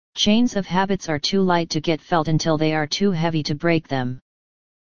Chains of habits are too light to get felt until they are too heavy to break them.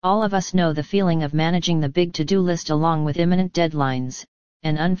 All of us know the feeling of managing the big to-do list along with imminent deadlines,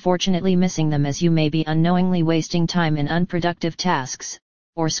 and unfortunately missing them, as you may be unknowingly wasting time in unproductive tasks,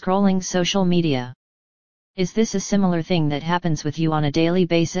 or scrolling social media. Is this a similar thing that happens with you on a daily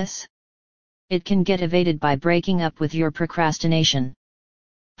basis? It can get evaded by breaking up with your procrastination.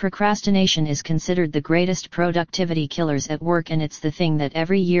 Procrastination is considered the greatest productivity killers at work, and it's the thing that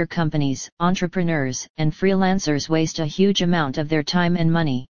every year companies, entrepreneurs, and freelancers waste a huge amount of their time and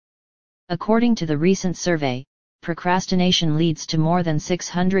money. According to the recent survey, procrastination leads to more than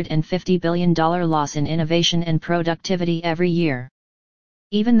 $650 billion loss in innovation and productivity every year.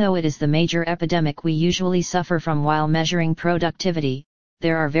 Even though it is the major epidemic we usually suffer from while measuring productivity,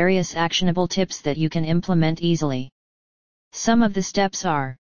 there are various actionable tips that you can implement easily. Some of the steps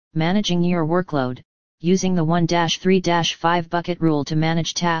are: managing your workload, using the 1-3-5 bucket rule to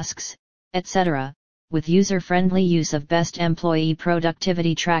manage tasks, etc., with user-friendly use of best employee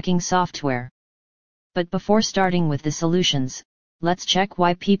productivity tracking software. But before starting with the solutions, let's check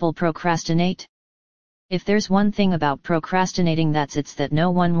why people procrastinate. If there's one thing about procrastinating, it's that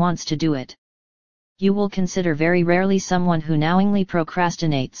no one wants to do it. You will consider very rarely someone who knowingly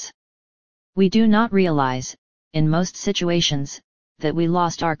procrastinates. We do not realize, in most situations, that we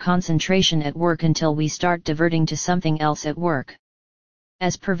lost our concentration at work until we start diverting to something else at work.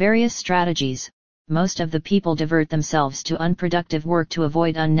 As per various strategies, most of the people divert themselves to unproductive work to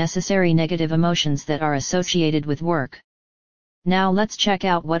avoid unnecessary negative emotions that are associated with work. Now let's check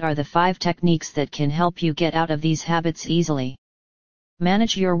out what are the 5 techniques that can help you get out of these habits easily.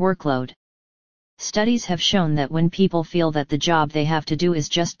 Manage your workload. Studies have shown that when people feel that the job they have to do is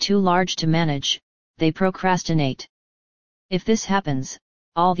just too large to manage, they procrastinate. If this happens,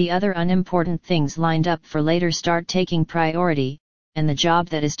 all the other unimportant things lined up for later start taking priority, and the job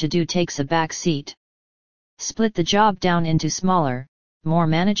that is to do takes a back seat. Split the job down into smaller, more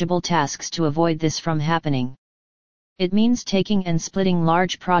manageable tasks to avoid this from happening. It means taking and splitting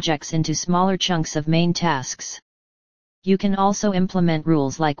large projects into smaller chunks of main tasks. You can also implement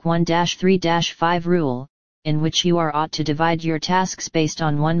rules like 1-3-5 rule, in which you are ought to divide your tasks based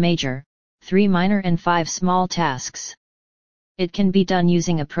on 1 major, 3 minor and 5 small tasks. It can be done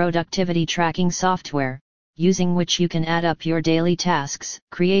using a productivity tracking software, using which you can add up your daily tasks,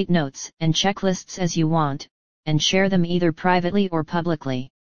 create notes and checklists as you want, and share them either privately or publicly.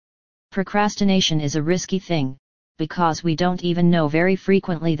 Procrastination is a risky thing, because we don't even know very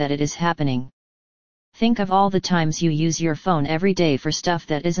frequently that it is happening. Think of all the times you use your phone every day for stuff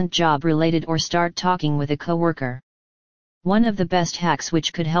that isn't job-related, or start talking with a coworker. One of the best hacks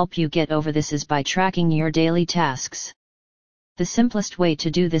which could help you get over this is by tracking your daily tasks. The simplest way to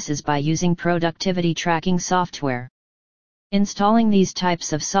do this is by using productivity tracking software. Installing these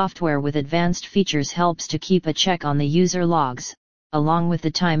types of software with advanced features helps to keep a check on the user logs, along with the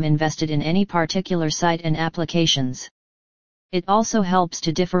time invested in any particular site and applications. It also helps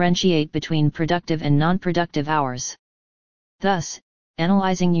to differentiate between productive and non-productive hours. Thus,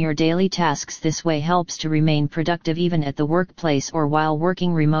 analyzing your daily tasks this way helps to remain productive even at the workplace or while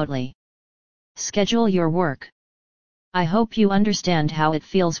working remotely. Schedule your work. I hope you understand how it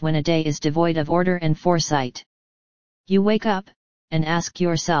feels when a day is devoid of order and foresight. You wake up, and ask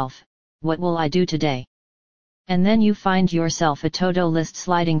yourself, what will I do today? And then you find yourself a to-do list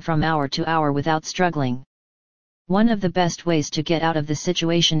sliding from hour to hour without struggling. One of the best ways to get out of the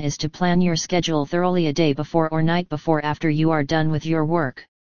situation is to plan your schedule thoroughly a day before or night before after you are done with your work.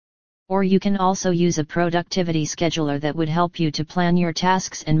 Or you can also use a productivity scheduler that would help you to plan your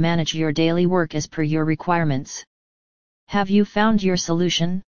tasks and manage your daily work as per your requirements. Have you found your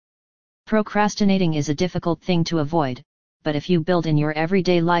solution? Procrastinating is a difficult thing to avoid, but if you build in your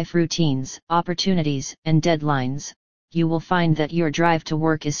everyday life routines, opportunities, and deadlines, you will find that your drive to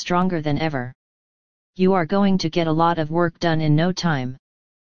work is stronger than ever. You are going to get a lot of work done in no time.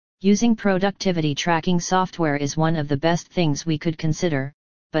 Using productivity tracking software is one of the best things we could consider,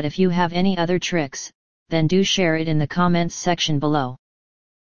 but if you have any other tricks, then do share it in the comments section below.